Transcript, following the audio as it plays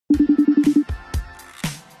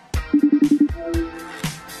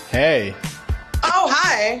Hey. Oh,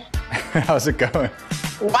 hi. How's it going?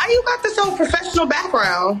 Why you got this whole professional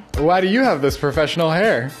background? Why do you have this professional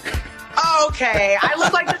hair? Okay, I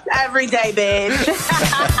look like this every day, bitch.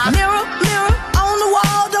 Mirror, mirror on the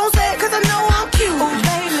wall, don't say it cause I know I'm cute. Ooh,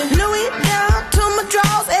 baby. Louis down to my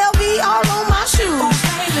drawers, LV all on my shoes. Ooh,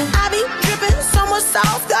 I be dripping so much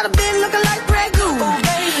sauce, got a bit looking like Grey Goose.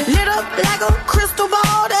 Lit up like a crystal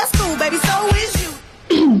ball, that's cool, baby, so is you.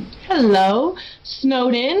 Hello,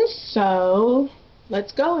 snowed in, so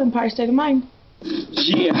let's go, Empire State of Mind.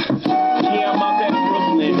 Yeah, I'm out at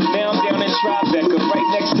Brooklyn. Now I'm down in Tribeca,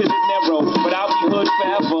 right next to the Narrow, but I'll be hood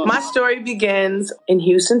forever. My story begins in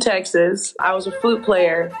Houston, Texas. I was a flute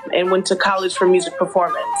player and went to college for music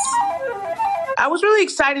performance. I was really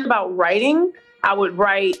excited about writing. I would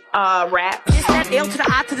write rap. It's that L to the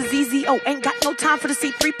I to the ZZO. Ain't got no time for the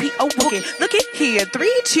C3PO. Look at here.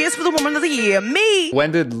 3 cheers for the woman of the year. Me.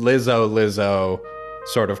 When did Lizzo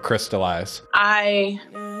sort of crystallize? I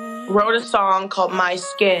wrote a song called My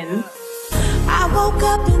Skin. I woke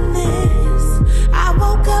up in this. I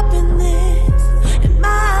woke up in this. In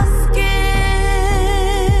my skin.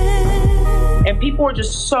 And people were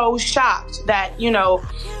just so shocked that, you know,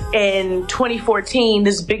 in 2014,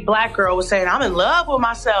 this big black girl was saying, I'm in love with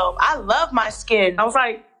myself. I love my skin. I was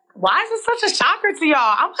like, why is it such a shocker to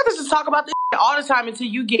y'all? I'm going to just talk about this all the time until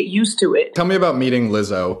you get used to it. Tell me about meeting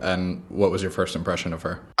Lizzo and what was your first impression of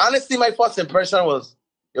her? Honestly, my first impression was,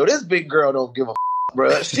 yo, this big girl don't give a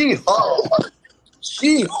bro. She hard.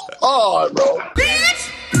 She hard, bro. Bitch!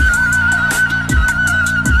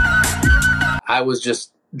 I was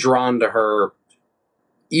just drawn to her,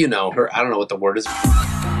 you know, her, I don't know what the word is.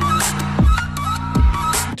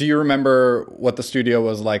 Do you remember what the studio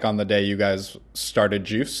was like on the day you guys started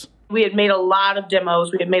Juice? We had made a lot of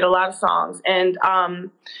demos. We had made a lot of songs. And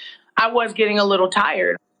I was getting a little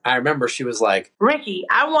tired. I remember she was like, Ricky,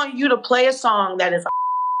 I want you to play a song that is an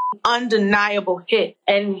undeniable hit.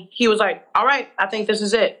 And he was like, all right, I think this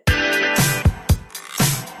is it.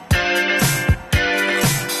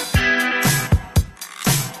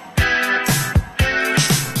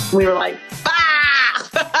 We were like,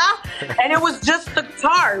 ah! And it was just the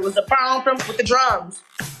guitar. It was the bum with the drums.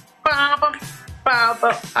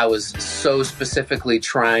 I was so specifically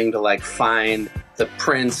trying to like find the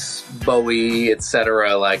Prince, Bowie,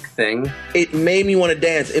 etc. like thing. It made me want to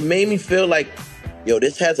dance. It made me feel like, yo,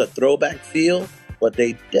 this has a throwback feel, but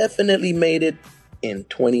they definitely made it in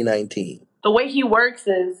 2019. The way he works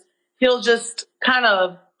is he'll just kind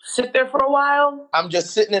of sit there for a while. I'm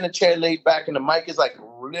just sitting in a chair laid back and the mic is like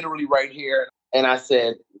literally right here. And I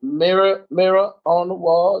said, mirror, mirror on the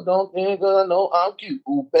wall, don't think I know I'm cute,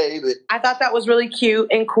 ooh, baby. I thought that was really cute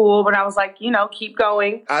and cool, but I was like, you know, keep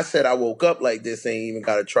going. I said, I woke up like this, ain't even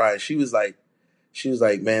got to try it. She was like,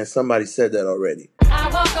 man, somebody said that already. I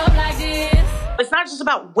woke up like this. It's not just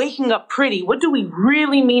about waking up pretty. What do we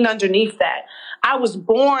really mean underneath that? I was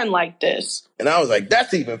born like this. And I was like,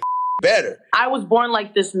 that's even better. I was born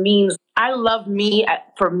like this means I love me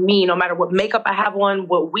for me, no matter what makeup I have on,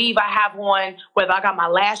 what weave I have on, whether I got my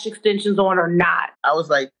lash extensions on or not. I was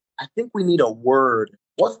like, I think we need a word.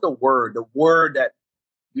 What's the word? The word that,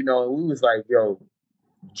 you know, we was like, yo,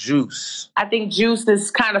 juice. I think juice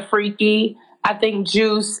is kind of freaky. I think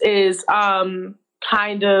juice is kind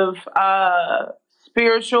of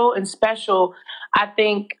spiritual and special. I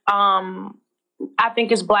think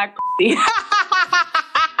it's black.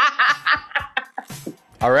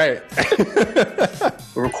 All right.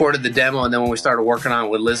 We recorded the demo, and then when we started working on it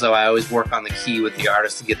with Lizzo, I always work on the key with the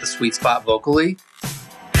artist to get the sweet spot vocally.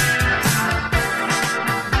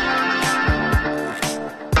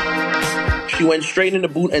 She went straight in the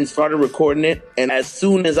booth and started recording it. And as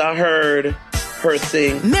soon as I heard her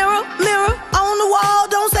sing, Mirror, mirror on the wall,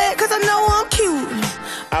 don't say it cause I know I'm cute.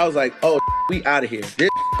 I was like, oh, we out of here.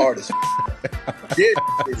 This artist. This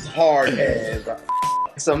is hard as.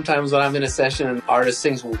 Sometimes when I'm in a session and an artist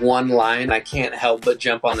sings one line, I can't help but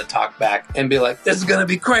jump on the talk back and be like, this is gonna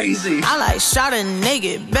be crazy. I like shot and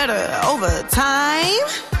naked better over time.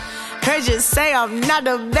 Heard you say I'm not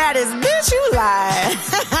the baddest bitch, you lie.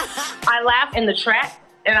 I laugh in the track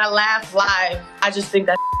and I laugh live. I just think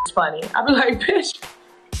that's funny. I'll be like, bitch,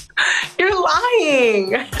 you're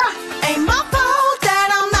lying. Ain't my fault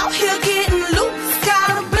that I'm out here getting loose.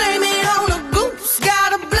 Gotta blame it on the goose.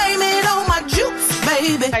 Gotta blame it on my juice,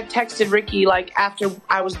 baby. I texted Ricky like after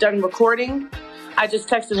I was done recording. I just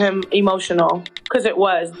texted him emotional because it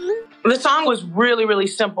was. The song was really, really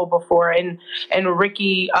simple before, and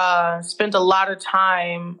Ricky spent a lot of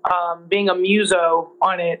time being a muso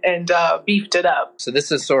on it and beefed it up. So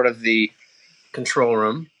this is sort of the control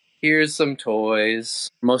room. Here's some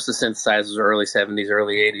toys. Most of the synthesizers are early 70s,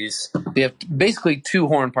 early 80s. They have basically 2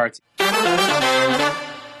 horn parts.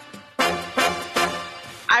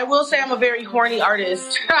 I will say I'm a very horny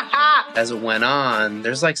artist. As it went on,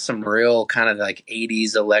 there's like some real kind of like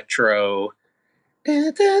 80s electro.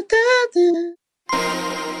 Da, da, da, da.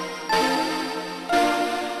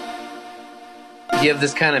 You have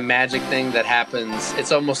this kind of magic thing that happens.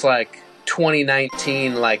 It's almost like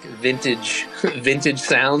 2019, like vintage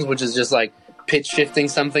sounds, which is just like pitch shifting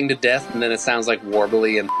something to death, and then it sounds like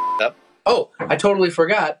warbly and up. Oh, I totally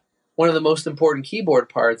forgot one of the most important keyboard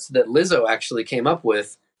parts that Lizzo actually came up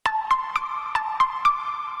with.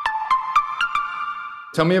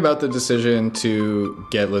 Tell me about the decision to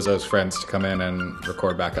get Lizzo's friends to come in and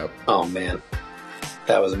record backup. Oh man,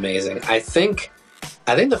 that was amazing. I think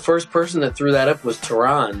the first person that threw that up was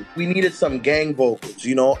Tehran. We needed some gang vocals,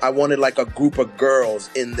 you know? I wanted like a group of girls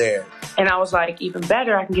in there. And I was like, even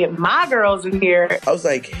better, I can get my girls in here. I was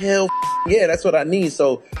like, hell yeah, that's what I need.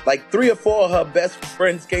 So like 3 or 4 of her best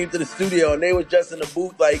friends came to the studio and they were just in the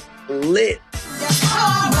booth like lit.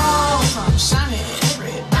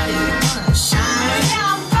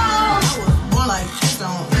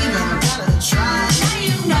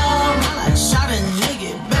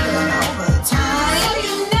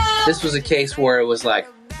 This was a case where it was like,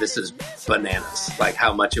 this is bananas, like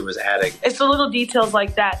how much it was adding. It's the little details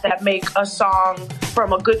like that that make a song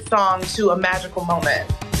from a good song to a magical moment.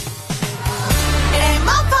 It ain't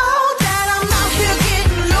my fault that I'm out here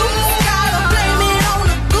getting loose. Gotta blame it on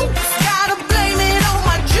the goose. Gotta blame it on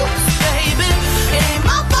my juice, baby. It ain't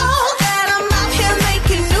my fault that I'm out here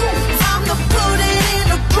making news. I'm the pudding in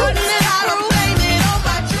the pudding and I don't blame it on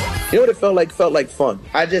my juice. You know what it felt like? Felt like fun.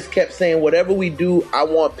 I just kept saying, whatever we do, I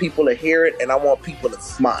want people to hear it and I want people to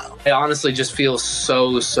smile. It honestly just feels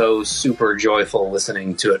so super joyful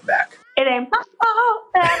listening to it back. It ain't my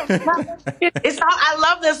fault. It's not, I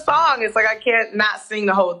love this song. It's like I can't not sing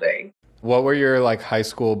the whole thing. What were your like high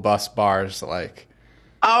school bus bars like?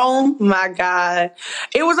 Oh my God.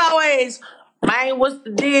 It was always, man, what's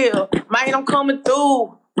the deal? Man, I'm coming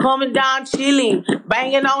through. Coming down chilling.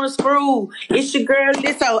 Banging on a screw. It's your girl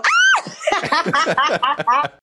Lizzo.